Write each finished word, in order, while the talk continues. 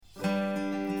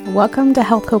Welcome to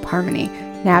Health Hope Harmony,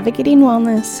 navigating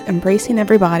wellness, embracing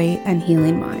everybody, and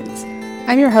healing minds.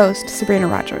 I'm your host, Sabrina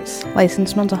Rogers,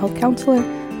 licensed mental health counselor,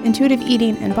 intuitive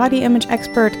eating and body image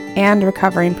expert, and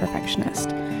recovering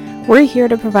perfectionist. We're here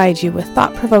to provide you with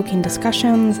thought-provoking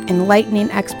discussions,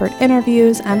 enlightening expert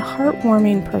interviews, and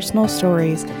heartwarming personal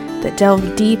stories that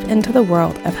delve deep into the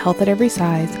world of health at every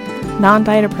size,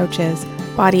 non-diet approaches,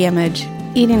 body image,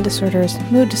 eating disorders,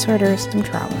 mood disorders, and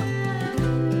trauma.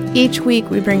 Each week,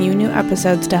 we bring you new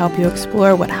episodes to help you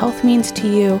explore what health means to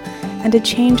you and to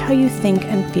change how you think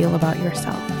and feel about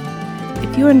yourself.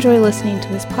 If you enjoy listening to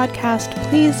this podcast,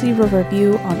 please leave a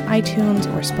review on iTunes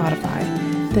or Spotify.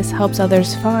 This helps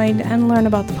others find and learn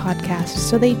about the podcast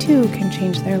so they too can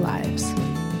change their lives.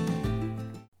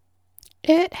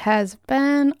 It has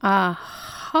been a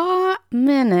hot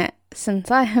minute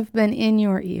since I have been in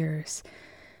your ears.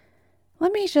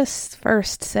 Let me just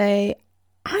first say,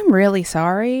 I'm really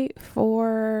sorry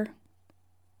for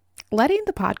letting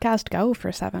the podcast go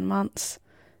for 7 months.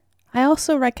 I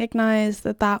also recognize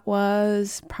that that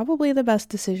was probably the best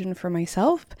decision for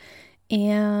myself,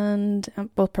 and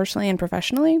both personally and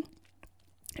professionally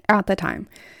at the time.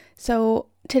 So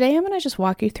today I'm going to just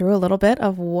walk you through a little bit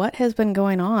of what has been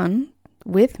going on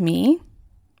with me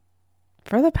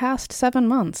for the past 7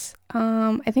 months.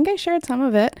 I think I shared some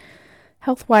of it,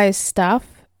 health-wise stuff,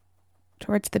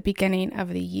 towards the beginning of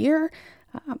the year.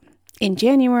 In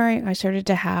January, I started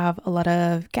to have a lot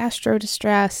of gastro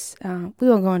distress. We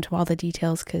won't go into all the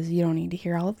details because you don't need to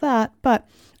hear all of that, but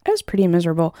I was pretty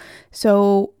miserable.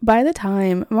 So by the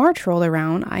time March rolled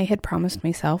around, I had promised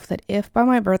myself that if by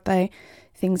my birthday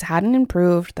things hadn't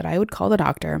improved, that I would call the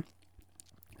doctor,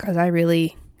 because I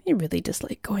really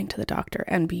dislike going to the doctor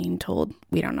and being told,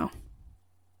 we don't know.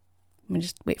 I'm gonna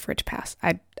just wait for it to pass.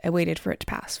 I waited for it to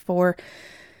pass for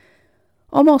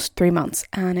almost 3 months,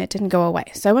 and it didn't go away.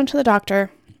 So I went to the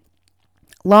doctor.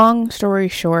 Long story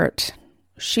short,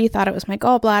 she thought it was my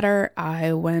gallbladder.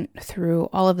 I went through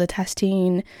all of the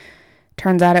testing.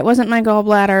 Turns out it wasn't my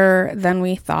gallbladder. Then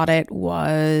we thought it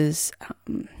was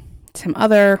some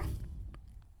other,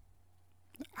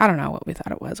 I don't know what we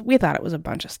thought it was. We thought it was a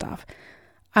bunch of stuff.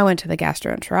 I went to the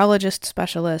gastroenterologist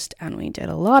specialist, and we did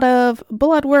a lot of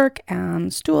blood work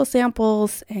and stool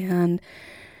samples, and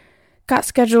got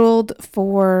scheduled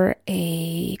for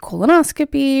a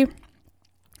colonoscopy.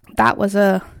 That was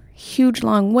a huge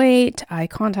long wait. I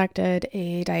contacted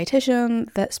a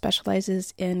dietitian that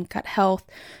specializes in gut health.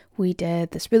 We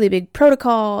did this really big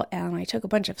protocol, and I took a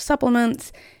bunch of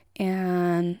supplements,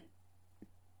 and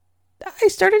I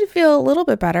started to feel a little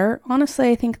bit better. Honestly,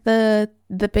 I think the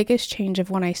biggest change of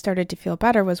when I started to feel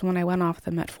better was when I went off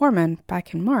the metformin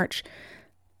back in March.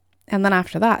 And then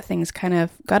after that, things kind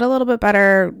of got a little bit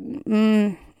better,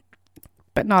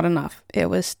 but not enough. It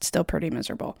was still pretty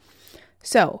miserable.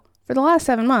 So for the last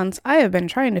 7 months, I have been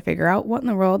trying to figure out what in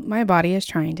the world my body is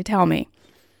trying to tell me.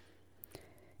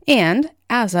 And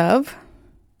as of,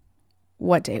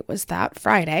 what date was that?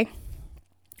 Friday,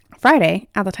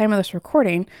 at the time of this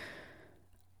recording,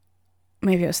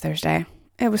 maybe it was Thursday.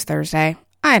 It was Thursday.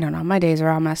 I don't know. My days are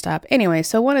all messed up. Anyway,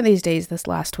 so one of these days this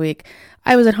last week,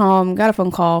 I was at home, got a phone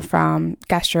call from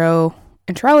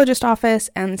gastroenterologist office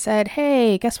and said,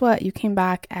 hey, guess what? You came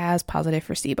back as positive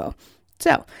for SIBO.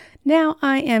 So now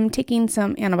I am taking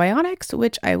some antibiotics,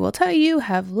 which I will tell you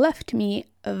have left me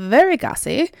very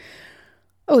gassy.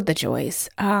 Oh, the joys.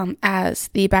 As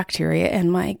the bacteria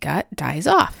in my gut dies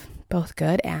off, both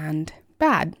good and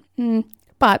bad.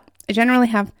 But I generally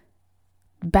have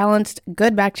balanced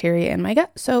good bacteria in my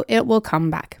gut, so it will come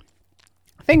back.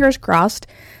 Fingers crossed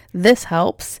this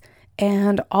helps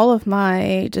and all of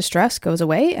my distress goes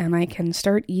away and I can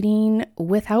start eating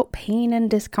without pain and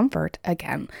discomfort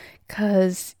again,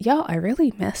 because y'all, I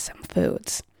really miss some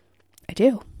foods. I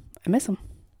do. I miss them.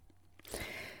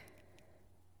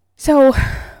 So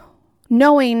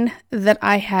knowing that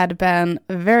I had been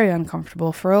very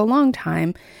uncomfortable for a long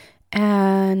time,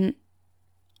 and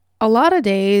a lot of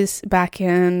days back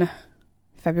in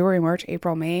February, March,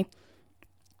 April, May,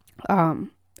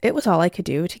 it was all I could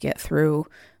do to get through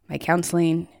my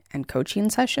counseling and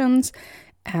coaching sessions.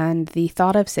 And the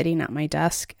thought of sitting at my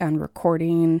desk and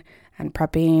recording and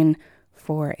prepping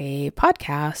for a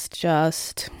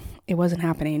podcast, it wasn't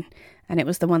happening. And it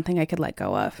was the one thing I could let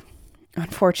go of.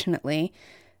 Unfortunately,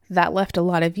 that left a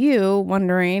lot of you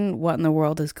wondering what in the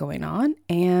world is going on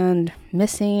and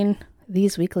missing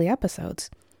these weekly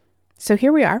episodes. So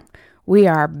here we are. We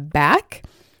are back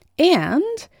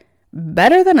and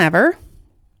better than ever.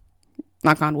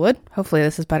 Knock on wood. Hopefully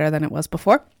this is better than it was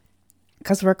before,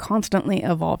 because we're constantly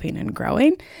evolving and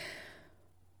growing.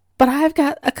 But I've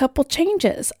got a couple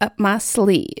changes up my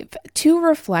sleeve to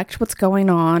reflect what's going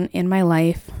on in my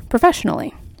life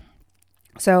professionally.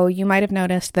 So you might have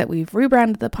noticed that we've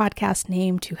rebranded the podcast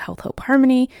name to Health Hope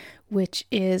Harmony, which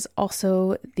is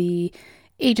also the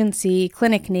agency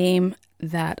clinic name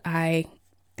that I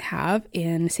have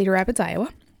in Cedar Rapids, Iowa.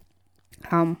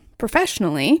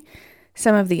 Professionally,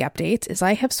 some of the updates is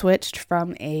I have switched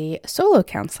from a solo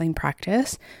counseling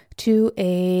practice to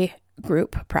a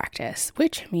group practice,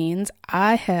 which means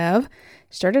I have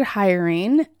started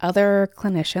hiring other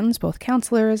clinicians, both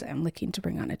counselors. I'm looking to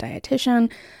bring on a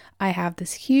dietitian. I have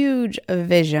this huge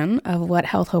vision of what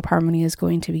Health Hope Harmony is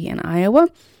going to be in Iowa,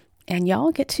 and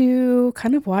y'all get to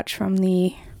kind of watch from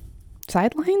the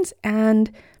sidelines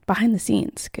and behind the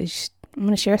scenes, because I'm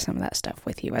going to share some of that stuff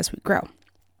with you as we grow.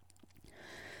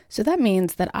 So that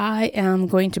means that I am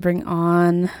going to bring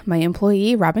on my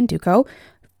employee, Robin Duco,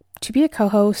 to be a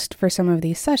co-host for some of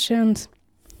these sessions.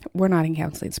 We're not in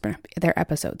counseling, they're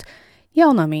episodes.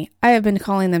 Y'all know me. I have been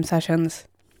calling them sessions.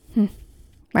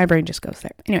 My brain just goes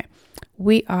there. Anyway,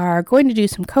 we are going to do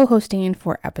some co-hosting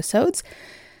for episodes.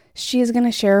 She is going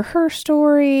to share her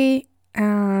story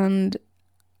and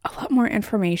a lot more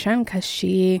information because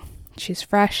she's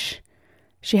fresh.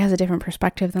 She has a different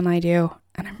perspective than I do,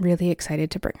 and I'm really excited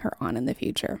to bring her on in the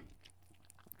future.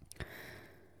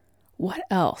 What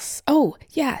else? Oh,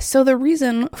 yeah. So the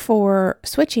reason for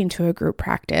switching to a group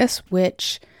practice,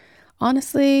 which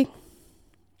honestly,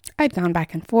 I'd gone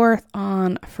back and forth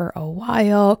on for a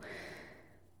while.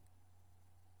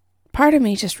 Part of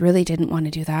me just really didn't want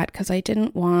to do that because I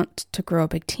didn't want to grow a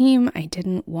big team. I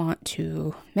didn't want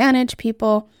to manage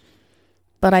people,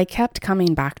 but I kept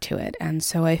coming back to it. And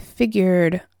so I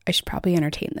figured I should probably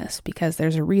entertain this because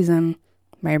there's a reason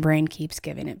my brain keeps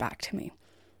giving it back to me.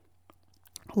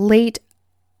 Late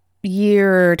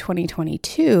year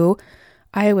 2022,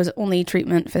 Iowa's only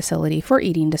treatment facility for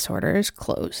eating disorders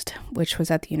closed, which was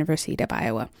at the University of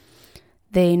Iowa.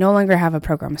 They no longer have a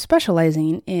program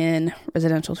specializing in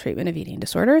residential treatment of eating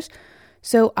disorders,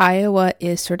 so Iowa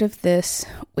is sort of this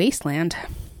wasteland.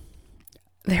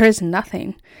 There is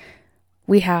nothing.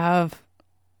 We have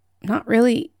not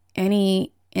really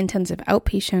any intensive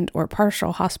outpatient or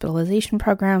partial hospitalization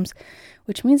programs,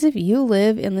 which means if you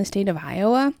live in the state of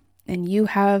Iowa and you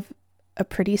have a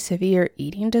pretty severe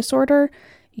eating disorder,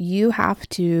 you have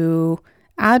to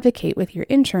advocate with your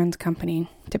insurance company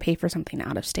to pay for something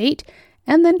out of state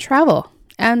and then travel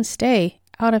and stay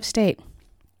out of state.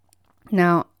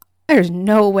 Now, there's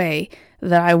no way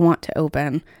that I want to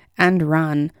open and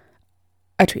run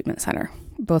a treatment center,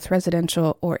 both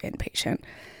residential or inpatient.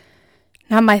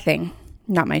 Not my thing,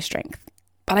 not my strength.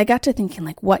 But I got to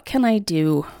thinking, what can I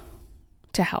do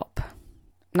to help?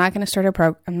 I'm not going to start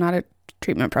I'm not a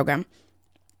treatment program.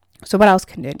 So what else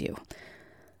can I do?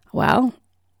 Well,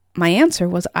 my answer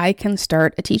was I can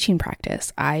start a teaching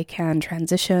practice. I can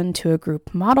transition to a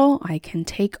group model. I can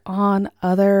take on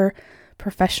other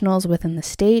professionals within the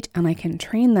state, and I can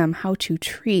train them how to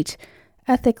treat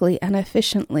ethically and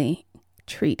efficiently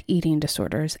treat eating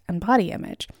disorders and body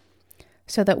image.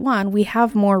 So that one, we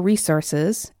have more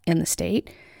resources in the state.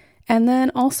 And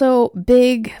then also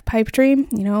big pipe dream,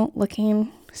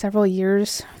 looking several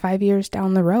years, 5 years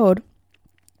down the road,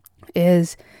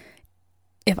 is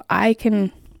if I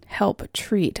can help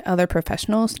treat other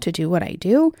professionals to do what I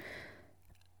do,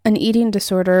 an eating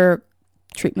disorder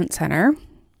treatment center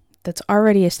that's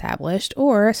already established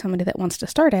or somebody that wants to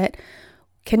start it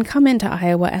can come into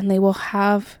Iowa and they will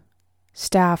have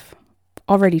staff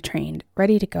already trained,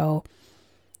 ready to go.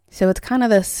 So it's kind of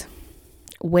this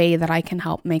way that I can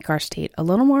help make our state a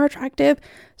little more attractive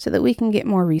so that we can get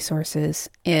more resources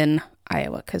in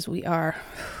Iowa, because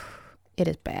it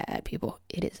is bad, people.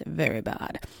 It is very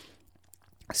bad.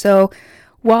 So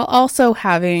while also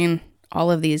having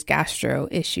all of these gastro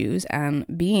issues and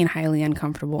being highly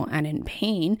uncomfortable and in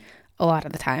pain a lot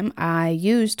of the time, I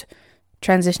used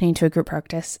transitioning to a group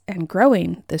practice and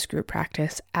growing this group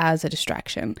practice as a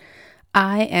distraction.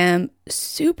 I am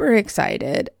super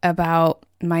excited about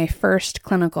my first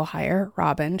clinical hire,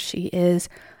 Robin. She is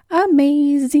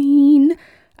amazing.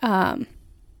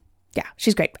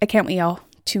 She's great. I can't wait y'all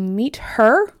to meet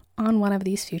her on one of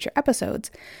these future episodes.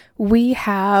 We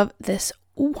have this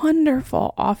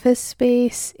wonderful office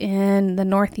space in the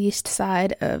northeast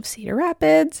side of Cedar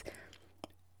Rapids.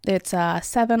 It's a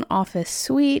 7-office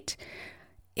suite.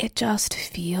 It just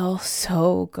feels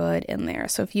so good in there.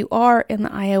 So if you are in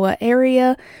the Iowa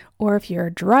area, or if you're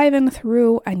driving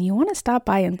through and you want to stop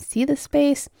by and see the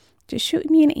space, just shoot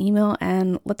me an email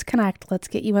and let's connect. Let's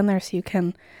get you in there so you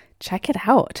can check it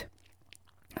out.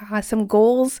 Some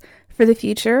goals for the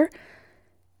future.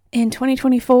 In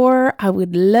 2024, I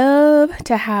would love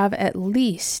to have at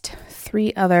least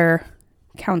 3 other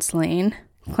counseling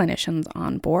clinicians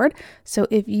on board. So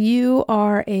if you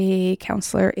are a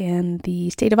counselor in the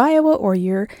state of Iowa, or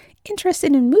you're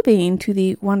interested in moving to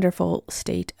the wonderful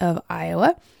state of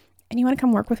Iowa and you want to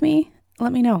come work with me,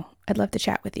 let me know. I'd love to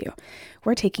chat with you.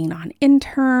 We're taking on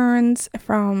interns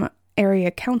from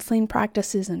area counseling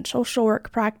practices and social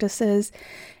work practices.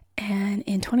 And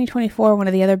in 2024, one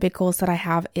of the other big goals that I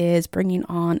have is bringing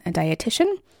on a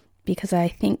dietitian, because I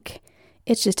think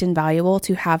it's just invaluable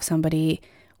to have somebody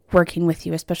working with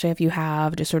you, especially if you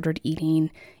have disordered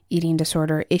eating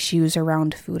disorder issues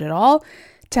around food at all,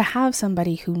 to have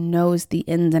somebody who knows the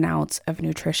ins and outs of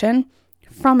nutrition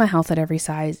from a health at every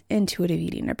size, intuitive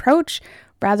eating approach,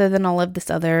 rather than all of this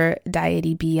other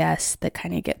diety BS that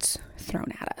kind of gets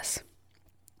thrown at us.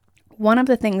 One of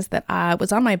the things that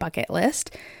was on my bucket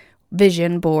list,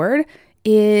 vision board,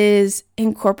 is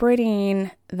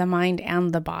incorporating the mind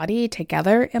and the body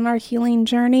together in our healing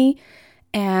journey.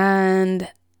 And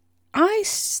I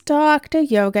stalked a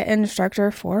yoga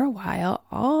instructor for a while,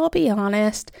 I'll be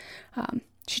honest.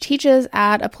 She teaches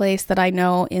at a place that I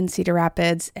know in Cedar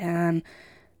Rapids, and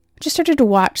just started to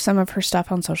watch some of her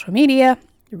stuff on social media,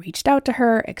 reached out to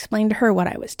her, explained to her what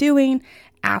I was doing,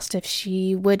 asked if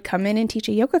she would come in and teach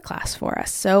a yoga class for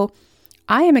us. So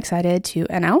I am excited to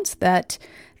announce that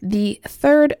the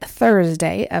 3rd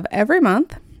Thursday of every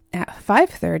month at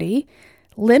 5:30,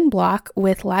 Lynn Block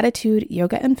with Latitude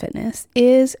Yoga and Fitness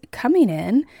is coming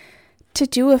in to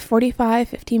do a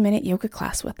 50-minute yoga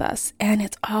class with us. And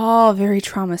it's all very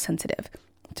trauma sensitive.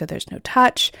 So there's no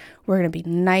touch. We're going to be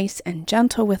nice and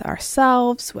gentle with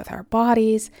ourselves, with our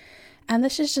bodies. And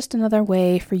this is just another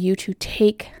way for you to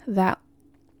take that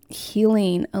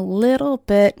healing a little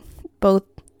bit, both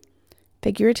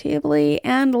figuratively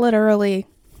and literally,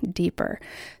 deeper.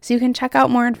 So you can check out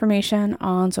more information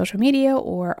on social media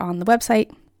or on the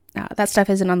website. That stuff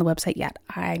isn't on the website yet.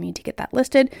 I need to get that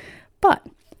listed, but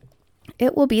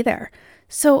it will be there.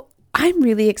 So I'm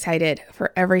really excited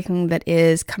for everything that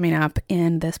is coming up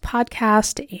in this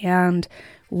podcast and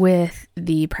with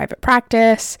the private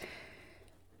practice.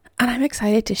 And I'm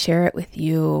excited to share it with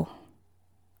you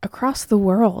across the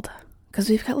world, because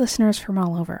we've got listeners from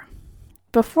all over.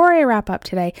 Before I wrap up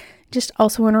today, just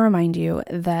also want to remind you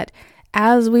that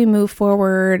as we move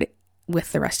forward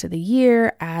with the rest of the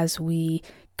year, as we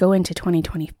go into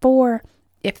 2024,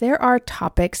 if there are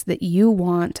topics that you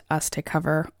want us to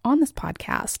cover on this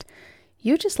podcast,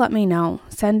 you just let me know.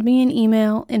 Send me an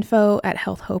email,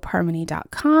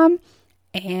 info@healthhopeharmony.com,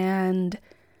 and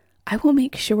I will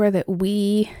make sure that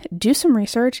we do some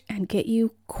research and get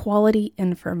you quality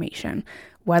information,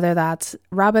 whether that's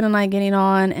Robin and I getting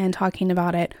on and talking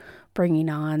about it, bringing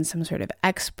on some sort of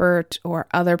expert or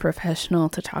other professional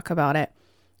to talk about it.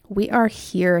 We are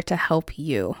here to help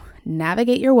you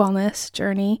navigate your wellness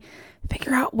journey,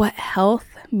 figure out what health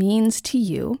means to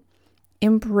you,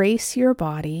 embrace your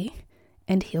body,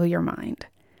 and heal your mind.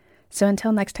 So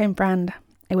until next time, friend,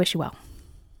 I wish you well.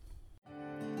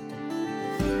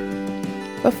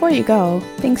 Before you go,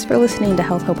 thanks for listening to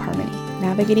Health Hope Harmony,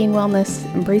 navigating wellness,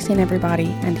 embracing everybody,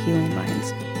 and healing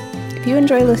minds. If you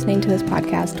enjoy listening to this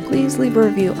podcast, please leave a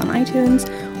review on iTunes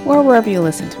or wherever you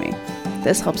listen to me.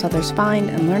 This helps others find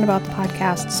and learn about the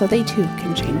podcast so they too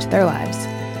can change their lives.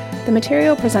 The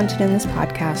material presented in this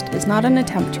podcast is not an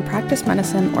attempt to practice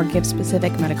medicine or give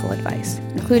specific medical advice,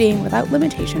 including, without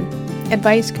limitation,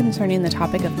 advice concerning the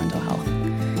topic of mental health.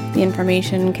 The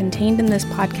information contained in this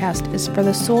podcast is for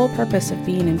the sole purpose of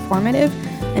being informative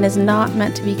and is not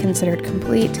meant to be considered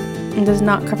complete and does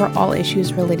not cover all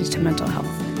issues related to mental health.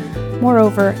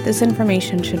 Moreover, this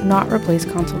information should not replace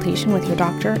consultation with your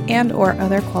doctor and or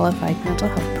other qualified mental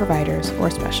health providers or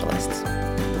specialists.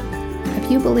 If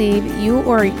you believe you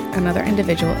or another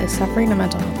individual is suffering a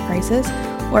mental health crisis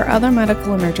or other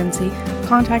medical emergency,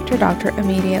 contact your doctor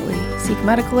immediately. Seek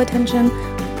medical attention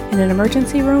in an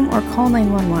emergency room or call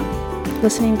 911.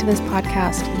 Listening to this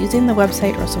podcast using the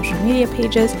website or social media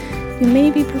pages, you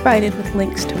may be provided with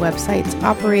links to websites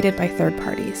operated by third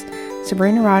parties.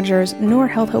 Sabrina Rogers nor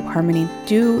Health Hope Harmony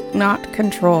do not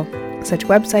control such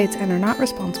websites and are not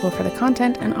responsible for the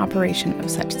content and operation of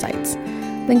such sites.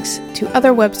 Links to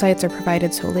other websites are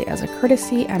provided solely as a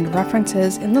courtesy, and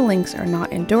references in the links are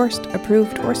not endorsed,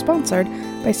 approved, or sponsored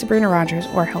by Sabrina Rogers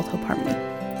or Health Hope Harmony.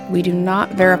 We do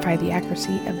not verify the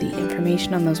accuracy of the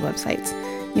information on those websites.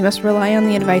 You must rely on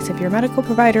the advice of your medical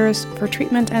providers for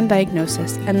treatment and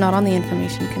diagnosis, and not on the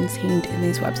information contained in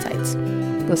these websites.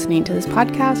 Listening to this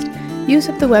podcast, use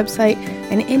of the website,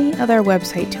 and any other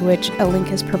website to which a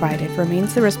link is provided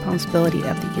remains the responsibility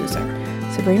of the user.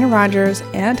 Sabrina Rogers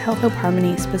and Health Hope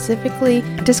Harmony specifically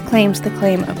disclaims the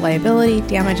claim of liability,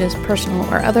 damages, personal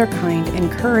or other kind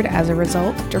incurred as a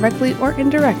result, directly or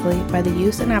indirectly, by the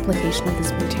use and application of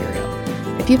this material.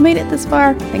 If you've made it this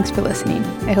far, thanks for listening.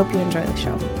 I hope you enjoy the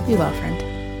show. Be well, friend.